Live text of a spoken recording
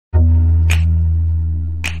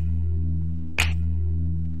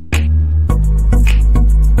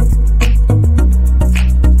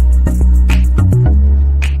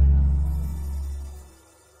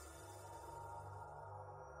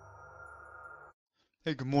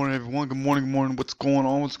Hey, good morning, everyone. Good morning, good morning. What's going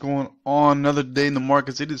on? What's going on? Another day in the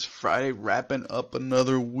markets. It is Friday, wrapping up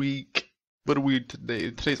another week. What are we today?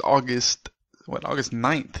 Today's August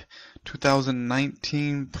 9th,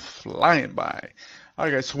 2019, flying by. All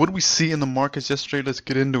right, guys. So what do we see in the markets yesterday? Let's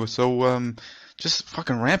get into it. Just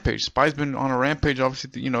fucking rampage. SPY's been on a rampage, obviously,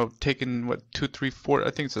 taking what, two, three, four, I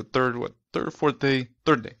think it's the third or fourth day,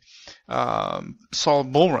 third day.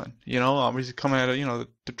 Solid bull run, obviously coming out of,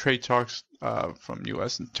 the trade talks from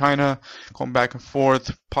US and China, going back and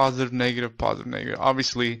forth, positive, negative, positive, negative.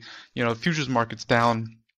 Obviously, the futures market's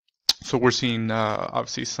down, so we're seeing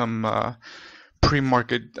obviously some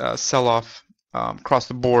pre-market sell-off across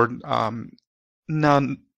the board. Now,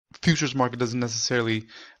 futures market doesn't necessarily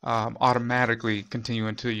automatically continue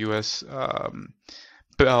into the US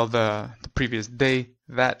the previous day.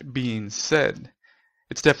 That being said,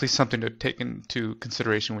 it's definitely something to take into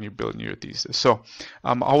consideration when you're building your thesis. So,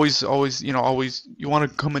 always, you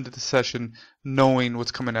want to come into the session knowing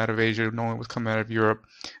what's coming out of Asia, knowing what's coming out of Europe.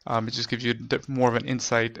 It just gives you more of an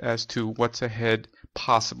insight as to what's ahead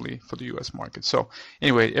possibly for the U.S. market. So,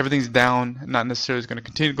 anyway, everything's down. Not necessarily going to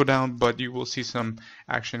continue to go down, but you will see some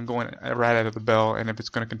action going right out of the bell. And if it's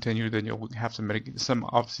going to continue, then you'll have some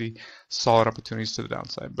obviously solid opportunities to the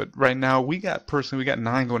downside. But right now, we got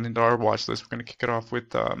 9 going into our watch list. We're going to kick it off with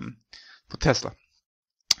Tesla.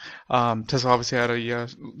 Tesla obviously had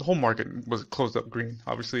the whole market was closed up green,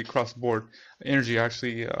 obviously across the board. Energy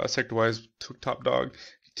actually, sector-wise, took top dog.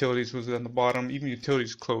 Utilities was on the bottom. Even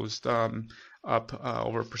utilities closed up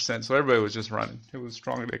over 1%. So everybody was just running. It was a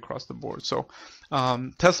strong day across the board. So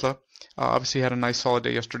Tesla obviously had a nice solid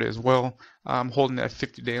day yesterday as well, holding that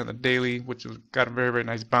 50-day on the daily, which got a very, very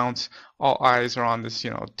nice bounce. All eyes are on this,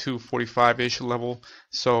 245-ish level.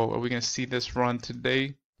 So are we going to see this run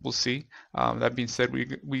today? We'll see. That being said,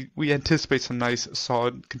 we anticipate some nice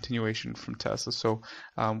solid continuation from Tesla. So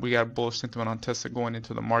we got bullish sentiment on Tesla going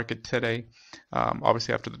into the market today.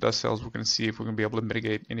 Obviously, after the dust settles, we're going to see if we're going to be able to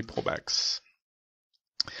mitigate any pullbacks.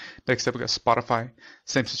 Next up, we got Spotify.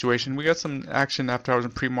 Same situation. We got some action after hours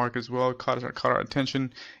and pre-market as well. Caught our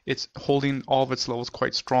attention. It's holding all of its levels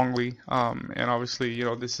quite strongly. And obviously,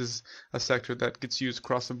 this is a sector that gets used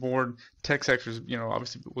across the board. Tech sectors,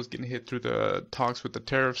 obviously was getting hit through the talks with the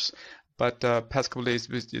tariffs. But past couple of days,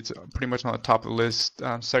 it's pretty much on the top of the list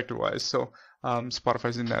sector-wise. So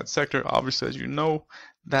Spotify's in that sector. Obviously, as you know,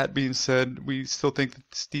 that being said, we still think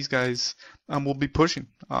that these guys will be pushing.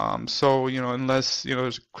 So, unless,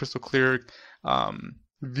 there's a crystal clear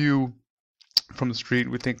view from the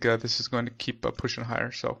street, we think this is going to keep pushing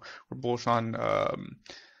higher. So we're bullish on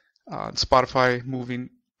Spotify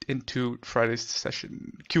moving into Friday's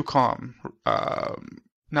session. QCOM.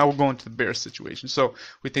 Now we're going to the bear situation. So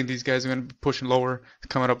we think these guys are going to be pushing lower,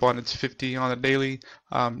 coming up on its 50 on the daily,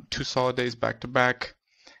 2 solid days back to back.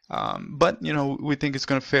 But we think it's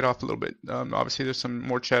going to fade off a little bit. Obviously, there's some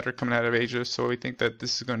more chatter coming out of Asia, so we think that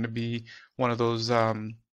this is going to be one of those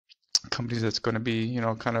companies that's going to be,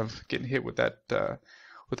 kind of getting hit with that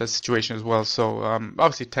situation as well. So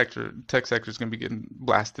obviously, tech sector is going to be getting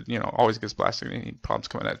blasted. Always gets blasted. Any problems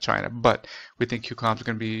coming out of China, but we think QCOM is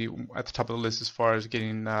going to be at the top of the list as far as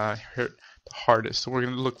getting hurt the hardest. So we're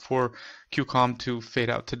going to look for QCOM to fade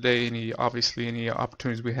out today. Any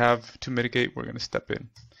opportunities we have to mitigate, we're going to step in.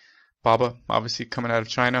 Baba, obviously coming out of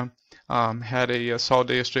China, had a solid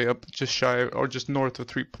day yesterday, up just shy or just north of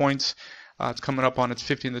 3 points. It's coming up on its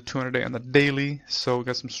 50 and the 200 day on the daily, so we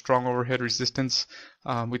got some strong overhead resistance.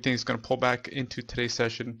 We think it's going to pull back into today's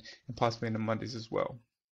session and possibly into Mondays as well.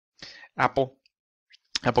 Apple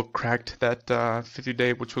cracked that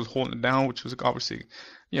 50-day, which was holding it down, which was obviously,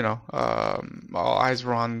 all eyes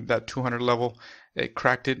were on that 200 level. It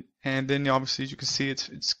cracked it, and then obviously, as you can see,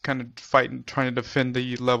 it's kind of fighting, trying to defend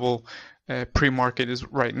the level pre-market is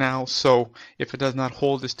right now. So if it does not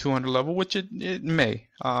hold this 200 level, which it may,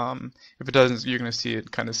 if it doesn't, you're going to see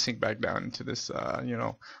it kind of sink back down into this,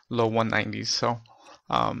 low 190s. So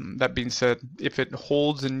that being said, if it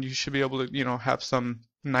holds, then you should be able to, have some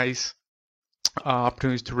nice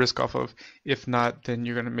opportunities to risk off of. If not, then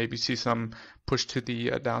you're going to maybe see some push to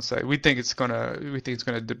the downside. We think it's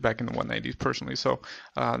gonna dip back in the 190s personally. So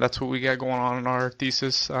that's what we got going on in our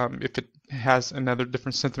thesis. If it has another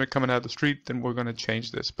different sentiment coming out of the street, then we're going to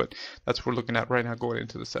change this. But that's what we're looking at right now going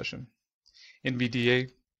into the session. NVDA.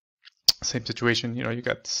 Same situation, you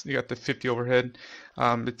got the 50 overhead.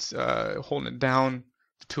 It's holding it down.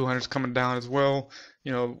 The 200 is coming down as well.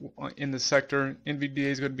 In the sector, NVDA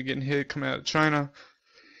is going to be getting hit coming out of China.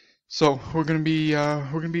 So we're going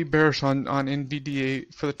to be bearish on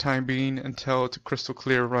NVDA for the time being until it's a crystal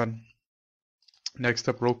clear run. Next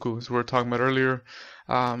up, Roku, as we were talking about earlier.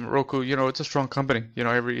 Roku, it's a strong company.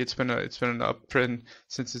 It's been an uptrend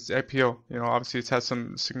since its IPO. Obviously it's had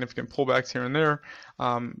some significant pullbacks here and there.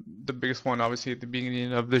 The biggest one, obviously, at the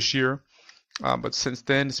beginning of this year. But since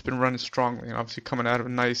then, it's been running strongly. And obviously, coming out of a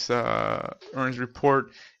nice earnings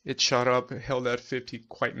report, it shot up, it held at 50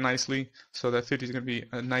 quite nicely. So that 50 is going to be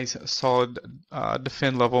a nice, solid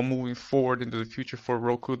defend level moving forward into the future for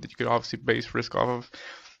Roku that you could obviously base risk off of.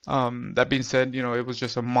 That being said, it was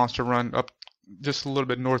just a monster run up just a little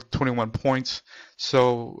bit north of 21 points.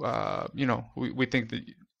 So, we think that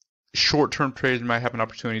short-term traders might have an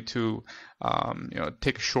opportunity to,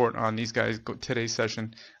 take a short on these guys today's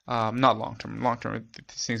session. Not long-term. Long-term,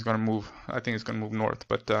 this thing's going to move. I think it's going to move north.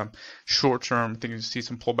 But short-term, I think you see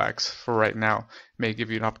some pullbacks for right now. May give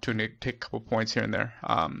you an opportunity to take a couple points here and there.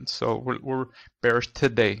 So we're bearish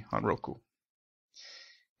today on Roku.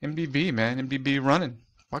 MBB, man. MBB running.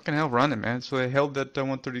 Fucking hell running, man. So they held that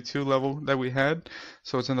 132 level that we had.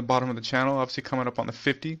 So it's in the bottom of the channel, obviously coming up on the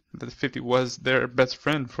 50. The 50 was their best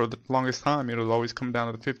friend for the longest time. It was always coming down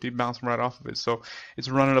to the 50, bouncing right off of it. So it's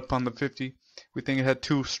running up on the 50. We think it had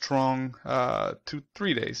two strong,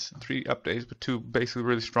 3 days, 3 up days, but 2 basically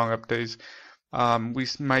really strong up days. We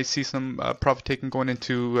might see some profit taking going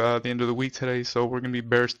into the end of the week today. So we're going to be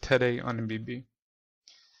bearish today on MBB.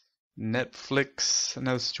 Netflix,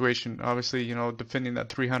 another situation, obviously, defending that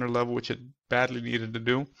 300 level, which it badly needed to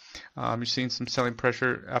do. You're seeing some selling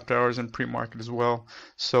pressure after hours and pre-market as well.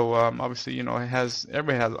 So obviously,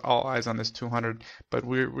 everybody has all eyes on this 200, but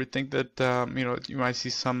we think that you might see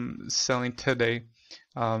some selling today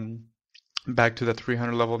back to that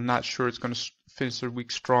 300 level. I'm not sure it's going to finish the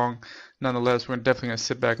week strong. Nonetheless, we're definitely going to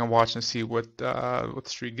sit back and watch and see what the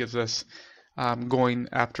street gives us. Going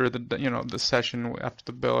after the session, after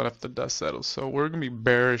the bell, and after the dust settles. So we're gonna be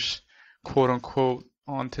bearish, quote unquote,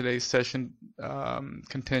 on today's session,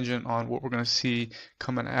 contingent on what we're gonna see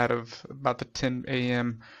coming out of about the 10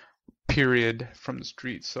 a.m. period from the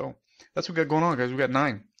street. So that's what we got going on, guys. We got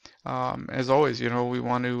 9. As always, we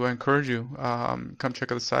want to encourage you. Come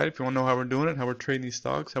check out the site if you want to know how we're doing it, how we're trading these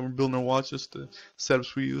stocks, how we're building our watch lists, the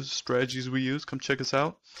setups we use, strategies we use. Come check us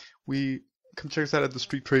out. Come check us out at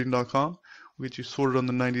thestreettrading.com. We get you sorted on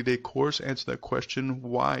the 90-day course, answer that question,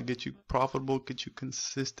 why, get you profitable, get you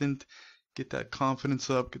consistent, get that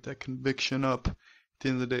confidence up, get that conviction up. At the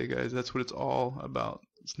end of the day, guys, that's what it's all about.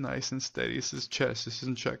 It's nice and steady. This is chess. This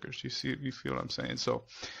isn't checkers. You feel what I'm saying? So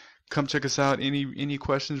come check us out. Any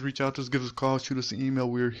questions, reach out to us, give us a call, shoot us an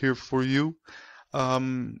email. We're here for you.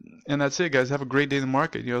 And that's it, guys. Have a great day in the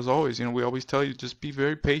market. As always, we always tell you, just be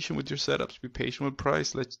very patient with your setups. Be patient with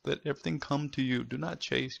price. Let everything come to you. Do not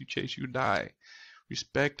chase. You chase, you die.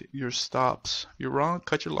 Respect your stops. If you're wrong,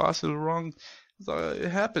 cut your losses. Wrong, it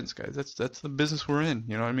happens, guys. That's the business we're in.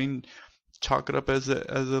 You know what I mean? Chalk it up as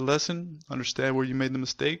a lesson. Understand where you made the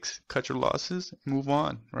mistakes. Cut your losses. Move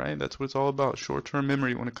on. Right? That's what it's all about. Short-term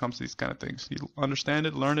memory when it comes to these kind of things. You understand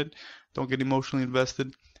it, learn it. Don't get emotionally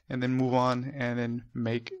invested. And then move on and then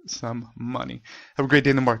make some money. Have a great day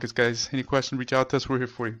in the markets, guys. Any questions, reach out to us. We're here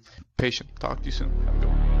for you. Patient. Talk to you soon. Have a good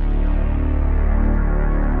one.